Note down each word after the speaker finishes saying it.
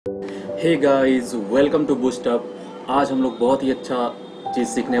Hey guys, welcome to boost up. आज हम लोग बहुत ही अच्छा चीज़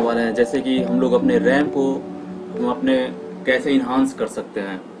सीखने वाले हैं, जैसे कि हम लोग अपने रैम को हम अपने कैसे इन्हांस कर सकते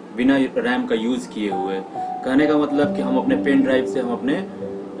हैं बिना रैम का यूज़ किए हुए। कहने का मतलब कि हम अपने पेन ड्राइव से हम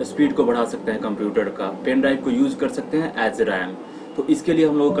अपने स्पीड को बढ़ा सकते हैं, कंप्यूटर का पेन ड्राइव को यूज़ कर सकते हैं एज रैम। तो इसके लिए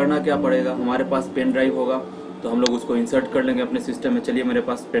हम लोग को करना क्या पड़ेगा, हमारे पास पेन ड्राइव होगा तो हम लोग उसको इंसर्ट कर लेंगे अपने सिस्टम में। चलिए, मेरे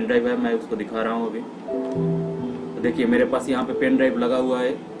पास पेन ड्राइव है, मैं उसको दिखा रहा हूँ अभी। तो देखिए, मेरे पास यहाँ पे पेन ड्राइव लगा हुआ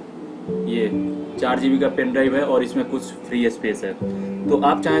है। ये 4 GB का पेन ड्राइव है और इसमें कुछ फ्री स्पेस है। तो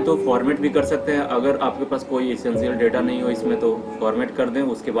आप चाहें तो फॉर्मेट भी कर सकते हैं। अगर आपके पास कोई एसेंशियल डेटा नहीं हो इसमें तो फॉर्मेट कर दें,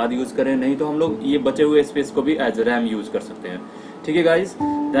 उसके बाद यूज़ करें। नहीं तो हम लोग ये बचे हुए स्पेस को भी एज रैम यूज़ कर सकते हैं। ठीक है गाइस,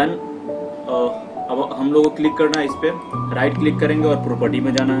 देन अब हम लोग को क्लिक करना है, इस पर राइट क्लिक करेंगे और प्रॉपर्टी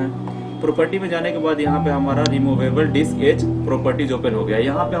में जाना है। प्रॉपर्टी में जाने के बाद यहाँ पे हमारा removable disc as properties open हो गया।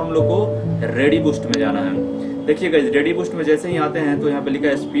 यहाँ पे हम लोग को रेडी बूस्ट में जाना है। देखिए गाइस, रेडी बूस्ट में जैसे ही आते हैं तो यहाँ पे लिखा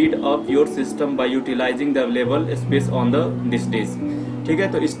है speed of your system by utilising the available space on the this disc. ठीक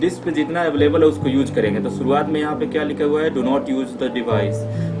है, तो इस डिस्क पे जितना अवेलेबल है उसको यूज करेंगे। तो शुरुआत में यहाँ पे क्या लिखा हुआ है, do not use the device,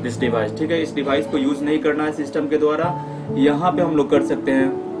 this device. ठीक है, इस डिवाइस को यूज नहीं करना है सिस्टम के द्वारा। यहाँ पे हम लोग कर सकते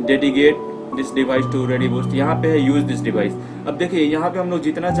हैं dedicate this device to ready boost. यहाँ पे है यूज दिस डिवाइस। अब देखिए, यहाँ पे हम लोग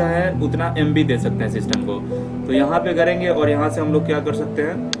जितना चाहें उतना MB दे सकते हैं सिस्टम को। तो यहाँ पे करेंगे और यहाँ से हम लोग क्या कर सकते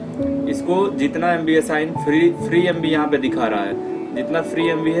हैं, इसको जितना MB असाइन, फ्री MB यहाँ पे दिखा रहा है, जितना फ्री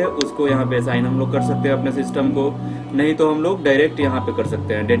MB है उसको यहाँ पे असाइन हम लोग कर सकते हैं अपने सिस्टम को। नहीं तो हम लोग डायरेक्ट यहाँ पे कर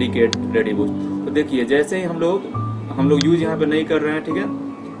सकते हैं डेडिकेट रेडी बूस्ट। तो देखिए, जैसे ही हम लोग यूज यहाँ पे नहीं कर रहे हैं, ठीक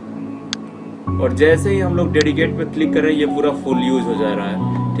है, और जैसे ही हम लोग डेडिकेट पे क्लिक कर रहे हैं ये पूरा फुल यूज हो जा रहा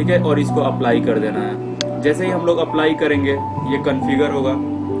है। ठीक है, और इसको अप्लाई कर देना है। जैसे ही हम लोग अप्लाई करेंगे ये कॉन्फ़िगर होगा।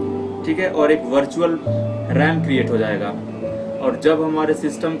 ठीक है, और एक वर्चुअल रैम क्रिएट हो जाएगा। और जब हमारे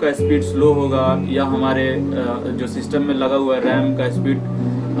सिस्टम का स्पीड स्लो होगा या हमारे जो सिस्टम में लगा हुआ है रैम का स्पीड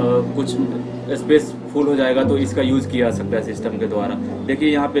कुछ स्पेस फुल हो जाएगा तो इसका यूज किया जा सकता है सिस्टम के द्वारा। देखिए,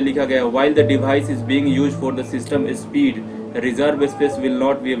 यहाँ पे लिखा गया है while the device is being used for the system speed reserve space will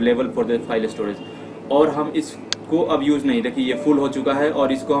not be available for the file storage. और हम इसको अब यूज नहीं, देखिए ये फुल हो चुका है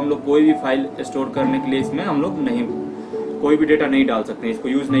और इसको हम लोग कोई भी फाइल स्टोर करने के लिए इसमें हम लोग नहीं, कोई भी डेटा नहीं डाल सकते हैं, इसको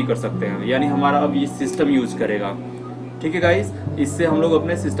यूज नहीं कर सकते हैं। यानी हमारा अब ये सिस्टम यूज करेगा। ठीक है गाइस, इससे हम लोग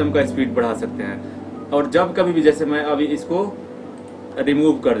अपने सिस्टम का स्पीड बढ़ा सकते हैं। और जब कभी भी, जैसे मैं अभी इसको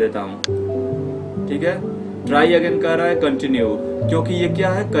रिमूव कर देता हूँ, ठीक है, ट्राई अगेन कर रहा है, कंटिन्यू, क्योंकि ये क्या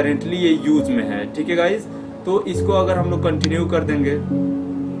है, करेंटली ये यूज में है। ठीक है गाइस, तो इसको अगर हम लोग कंटिन्यू कर देंगे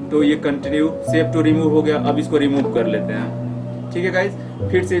तो ये कंटिन्यू, सेव टू रिमूव हो गया। अब इसको रिमूव कर लेते हैं। ठीक है गाइस,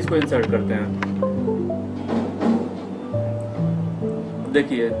 फिर से इसको इंसर्ट करते हैं।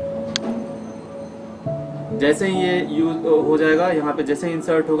 देखिए, जैसे ही ये यूज हो जाएगा, यहाँ पे जैसे ही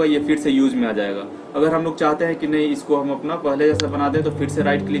इंसर्ट होगा ये फिर से यूज में आ जाएगा। अगर हम लोग चाहते हैं कि नहीं, इसको हम अपना पहले जैसा बना दें तो फिर से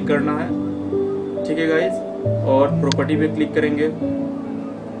राइट क्लिक करना है। ठीक है गाइस, और प्रॉपर्टी पे क्लिक करेंगे।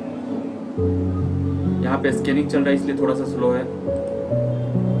 यहाँ पे स्कैनिंग चल रहा है इसलिए थोड़ा सा स्लो है।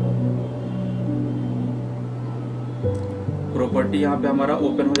 प्रॉपर्टी यहाँ पे हमारा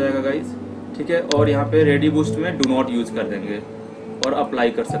ओपन हो जाएगा गाइस। ठीक है, और यहाँ पे रेडी बूस्ट में डू नॉट यूज कर देंगे और अप्लाई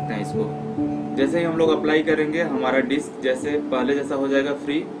कर सकते हैं इसको। जैसे ही हम लोग अप्लाई करेंगे हमारा डिस्क जैसे पहले जैसा हो जाएगा,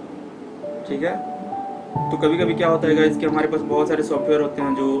 फ्री। ठीक है, तो कभी कभी क्या होता है गाइस कि हमारे पास बहुत सारे सॉफ्टवेयर होते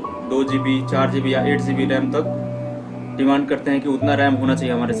हैं जो 2 GB, 4 GB या 8 GB रैम तक डिमांड करते हैं कि उतना रैम होना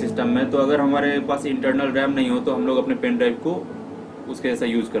चाहिए हमारे सिस्टम में। तो अगर हमारे पास इंटरनल रैम नहीं हो तो हम लोग अपने पेन ड्राइव को उसके जैसा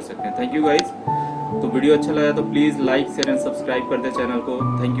यूज कर सकते हैं। Thank you guys. तो वीडियो अच्छा लगा तो please like, share and subscribe कर दे चैनल को।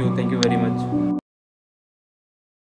 Thank you very much.